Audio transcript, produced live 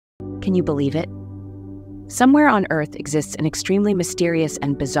Can you believe it? Somewhere on Earth exists an extremely mysterious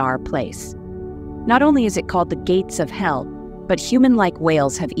and bizarre place. Not only is it called the Gates of Hell, but human-like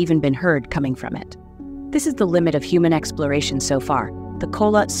wails have even been heard coming from it. This is the limit of human exploration so far, the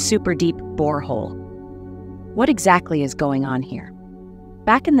Kola Superdeep Borehole. What exactly is going on here?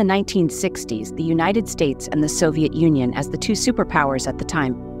 Back in the 1960s, the United States and the Soviet Union, as the two superpowers at the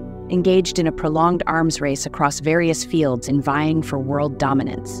time, engaged in a prolonged arms race across various fields in vying for world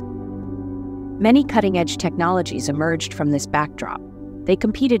dominance. Many cutting-edge technologies emerged from this backdrop. They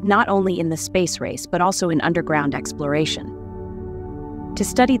competed not only in the space race, but also in underground exploration. To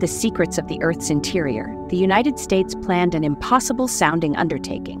study the secrets of the Earth's interior, the United States planned an impossible-sounding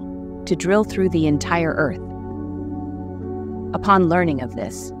undertaking to drill through the entire Earth. Upon learning of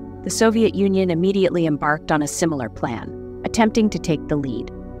this, the Soviet Union immediately embarked on a similar plan, attempting to take the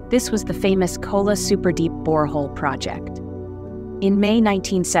lead. This was the famous Kola Superdeep Borehole project. In May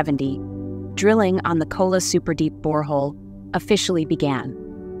 1970, drilling on the Kola Superdeep Borehole officially began.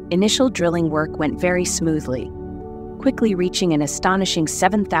 Initial drilling work went very smoothly, quickly reaching an astonishing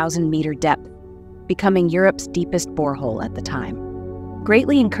 7,000-meter depth, becoming Europe's deepest borehole at the time.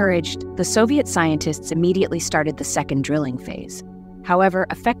 Greatly encouraged, the Soviet scientists immediately started the second drilling phase. However,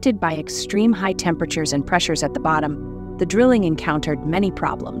 affected by extreme high temperatures and pressures at the bottom, the drilling encountered many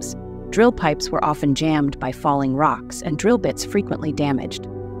problems. Drill pipes were often jammed by falling rocks, and drill bits frequently damaged.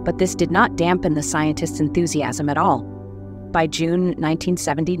 But this did not dampen the scientists' enthusiasm at all. By June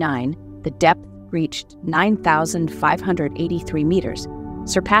 1979, the depth reached 9,583 meters,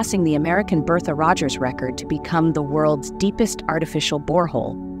 surpassing the American Bertha Rogers record to become the world's deepest artificial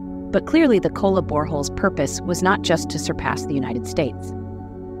borehole. But clearly the Kola borehole's purpose was not just to surpass the United States.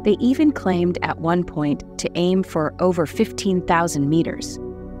 They even claimed at one point to aim for over 15,000 meters.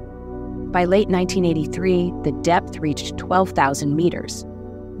 By late 1983, the depth reached 12,000 meters.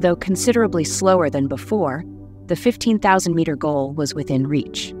 Though considerably slower than before, the 15,000-meter goal was within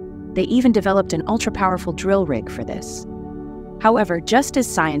reach. They even developed an ultra-powerful drill rig for this. However, just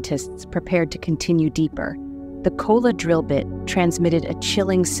as scientists prepared to continue deeper, the Kola drill bit transmitted a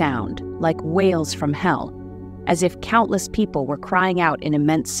chilling sound, like wails from hell, as if countless people were crying out in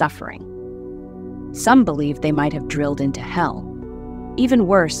immense suffering. Some believed they might have drilled into hell. Even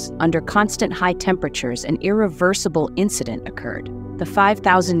worse, under constant high temperatures, an irreversible incident occurred. The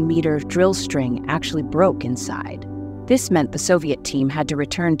 5,000-meter drill string actually broke inside. This meant the Soviet team had to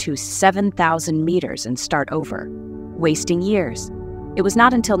return to 7,000 meters and start over, wasting years. It was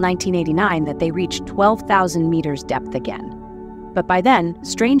not until 1989 that they reached 12,000 meters depth again. But by then,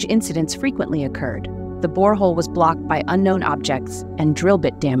 strange incidents frequently occurred. The borehole was blocked by unknown objects, and drill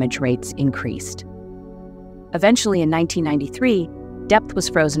bit damage rates increased. Eventually, in 1993, depth was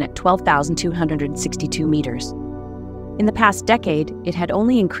frozen at 12,262 meters. In the past decade, it had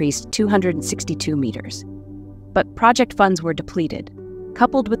only increased 262 meters. But project funds were depleted.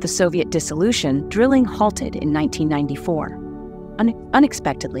 Coupled with the Soviet dissolution, drilling halted in 1994.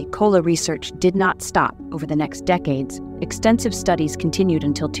 Unexpectedly, Kola research did not stop over the next decades. Extensive studies continued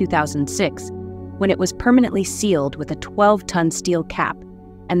until 2006, when it was permanently sealed with a 12-ton steel cap,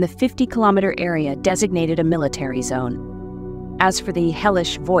 and the 50-kilometer area designated a military zone. As for the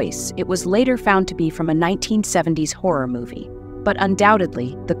hellish voice, it was later found to be from a 1970s horror movie. But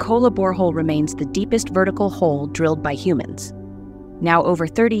undoubtedly, the Kola borehole remains the deepest vertical hole drilled by humans. Now, over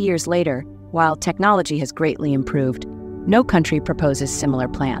 30 years later, while technology has greatly improved, no country proposes similar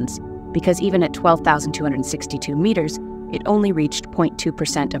plans, because even at 12,262 meters, it only reached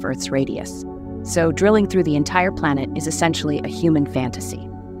 0.2% of Earth's radius. So drilling through the entire planet is essentially a human fantasy.